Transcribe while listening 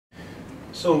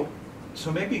So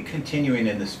maybe continuing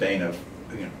in this vein of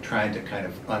trying to kind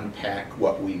of unpack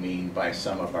what we mean by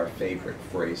some of our favorite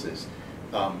phrases.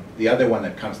 The other one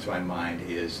that comes to my mind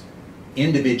is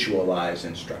individualized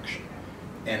instruction.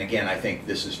 And again, I think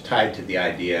this is tied to the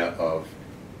idea of,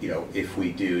 if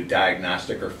we do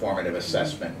diagnostic or formative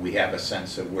assessment, we have a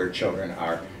sense of where children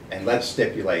are, and let's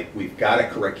stipulate we've got a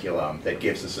curriculum that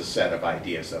gives us a set of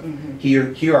ideas of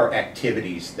here are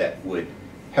activities that would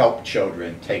help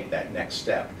children take that next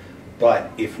step.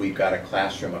 But if we've got a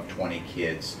classroom of 20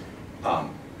 kids,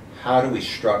 how do we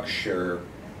structure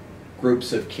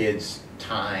groups of kids,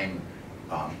 time,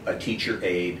 a teacher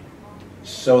aide,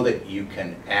 so that you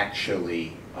can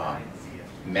actually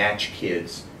match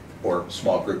kids or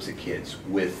small groups of kids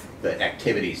with the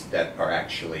activities that are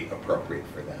actually appropriate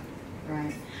for them?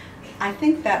 Right. I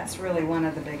think that's really one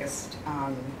of the biggest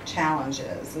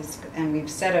challenges, and we've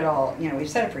said it all, we've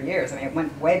said it for years. I mean, it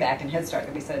went way back in Head Start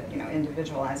that we said,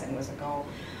 individualizing was a goal.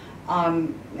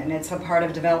 And it's a part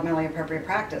of developmentally appropriate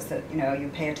practice that, you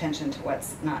pay attention to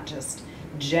what's not just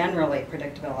generally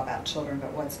predictable about children,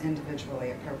 but what's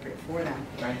individually appropriate for them.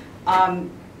 Right.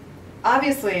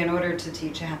 Obviously, in order to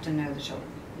teach, you have to know the children.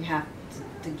 You have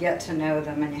to get to know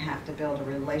them, and you have to build a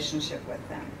relationship with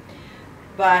them.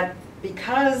 But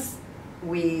because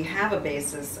we have a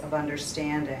basis of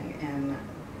understanding in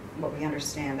what we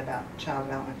understand about child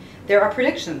development, there are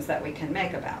predictions that we can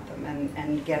make about them,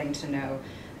 and getting to know,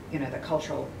 the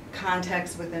cultural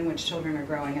context within which children are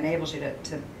growing enables you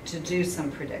to do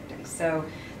some predicting. So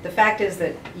the fact is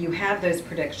that you have those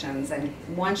predictions, and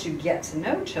once you get to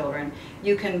know children,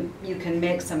 you can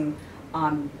make some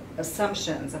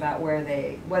assumptions about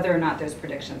whether or not those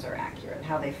predictions are accurate,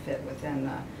 how they fit within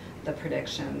the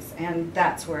predictions, and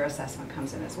that's where assessment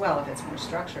comes in as well, if it's more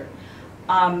structured.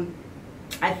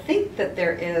 I think that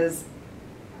there is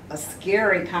a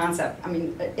scary concept. I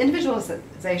mean,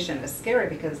 individualization is scary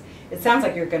because it sounds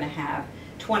like you're going to have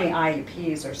 20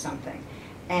 IEPs or something,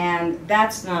 and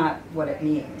that's not what it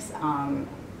means,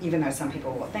 even though some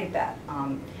people will think that.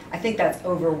 I think that's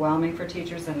overwhelming for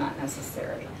teachers and not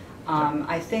necessary.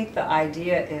 I think the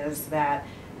idea is that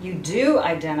you do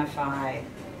identify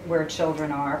where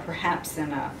children are, perhaps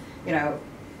in a,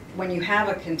 when you have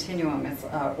a continuum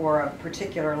or a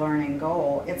particular learning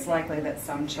goal, it's likely that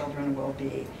some children will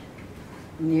be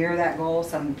near that goal,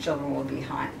 some children will be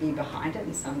behind it,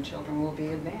 and some children will be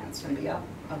advanced and be up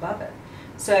above it.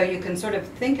 So you can sort of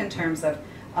think in terms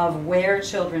of where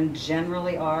children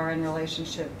generally are in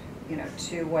relationship,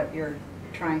 to what you're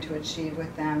trying to achieve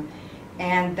with them.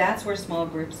 And that's where small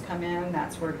groups come in.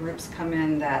 That's where groups come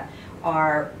in that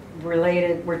are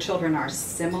related, where children are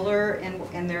similar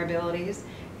in their abilities.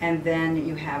 And then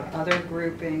you have other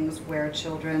groupings where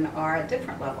children are at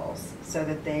different levels so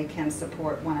that they can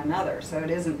support one another. So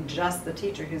it isn't just the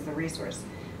teacher who's the resource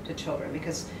to children,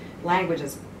 because language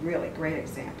is really a great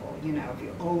example. If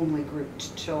you only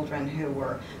grouped children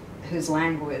whose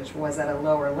language was at a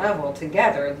lower level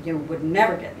together, you would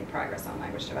never get any progress on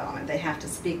language development. They have to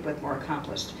speak with more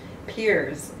accomplished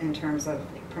peers in terms of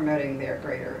promoting their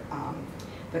greater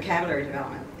vocabulary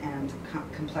development and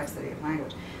complexity of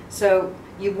language. So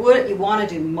you want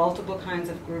to do multiple kinds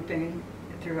of grouping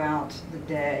throughout the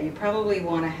day. You probably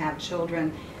want to have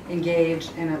children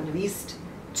engaged in at least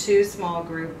 2 small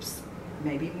groups,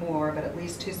 maybe more, but at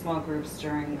least 2 small groups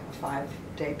during a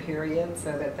 5-day period,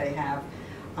 so that they have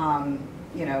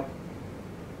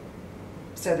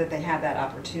so that they have that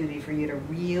opportunity for you to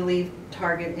really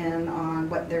target in on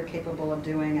what they're capable of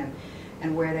doing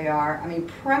and where they are. I mean,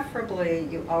 preferably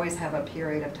you always have a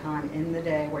period of time in the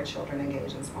day where children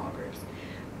engage in small groups.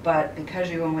 But because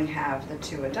you only have the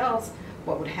 2 adults,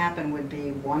 what would happen would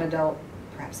be one adult,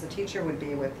 perhaps the teacher, would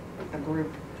be with a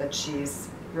group that she's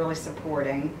really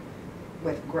supporting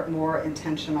with more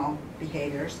intentional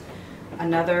behaviors.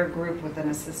 Another group with an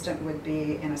assistant would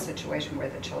be in a situation where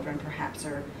the children perhaps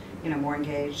are, more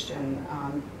engaged in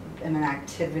an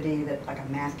activity that, like a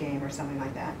math game or something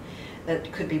like that,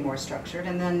 that could be more structured.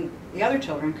 And then the other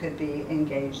children could be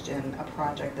engaged in a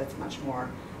project that's much more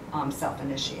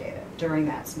self-initiated during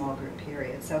that small group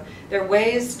period. So there are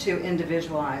ways to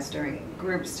individualize during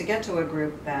groups to get to a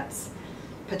group that's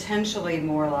potentially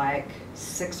more like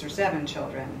 6 or 7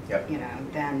 children,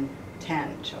 than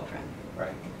 10 children.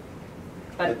 Right.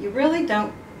 But you really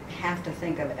don't have to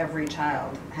think of every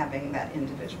child having that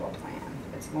individual plan.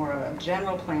 It's more of a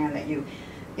general plan that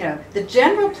the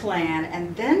general plan,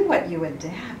 and then what you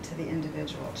adapt to the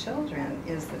individual children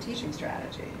is the teaching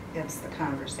strategy. It's the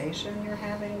conversation you're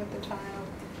having with the child.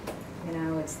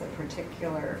 It's the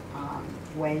particular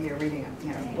way you're reading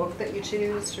a book that you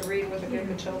choose to read with a group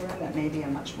of children that may be a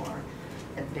much more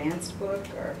advanced book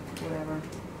or whatever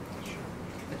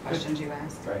the questions you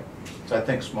ask. Right. So I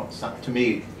think to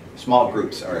me, small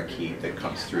groups are a key that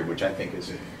comes through, which I think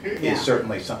Yeah. is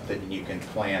certainly something you can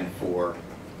plan for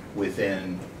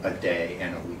within a day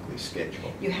and a weekly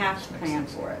schedule. You have to plan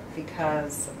for it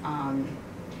because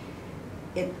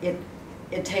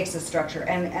it takes a structure.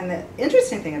 And the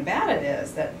interesting thing about it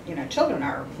is that, you know, children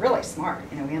are really smart.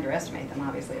 You know, we underestimate them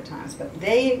obviously at times, but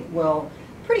they will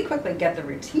pretty quickly get the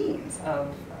routines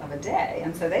of a day,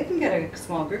 and so they can get a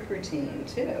small group routine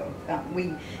too.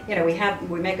 We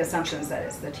make assumptions that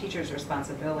it's the teacher's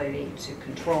responsibility to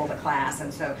control the class,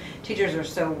 and so teachers are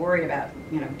so worried about,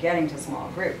 you know, getting to small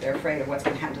group. They're afraid of what's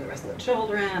going to happen to the rest of the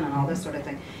children and all this sort of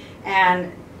thing.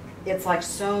 And it's like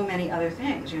so many other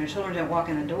things. You know, children don't walk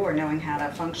in the door knowing how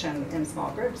to function in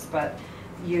small groups, but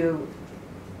you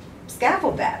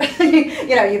scaffold that.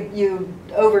 You know, you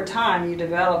over time you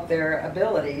develop their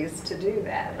abilities to do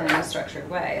that in a structured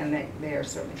way, and they are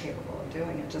certainly capable of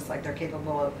doing it, just like they're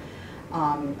capable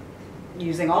of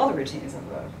using all the routines of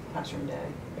a classroom day.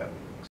 Yep.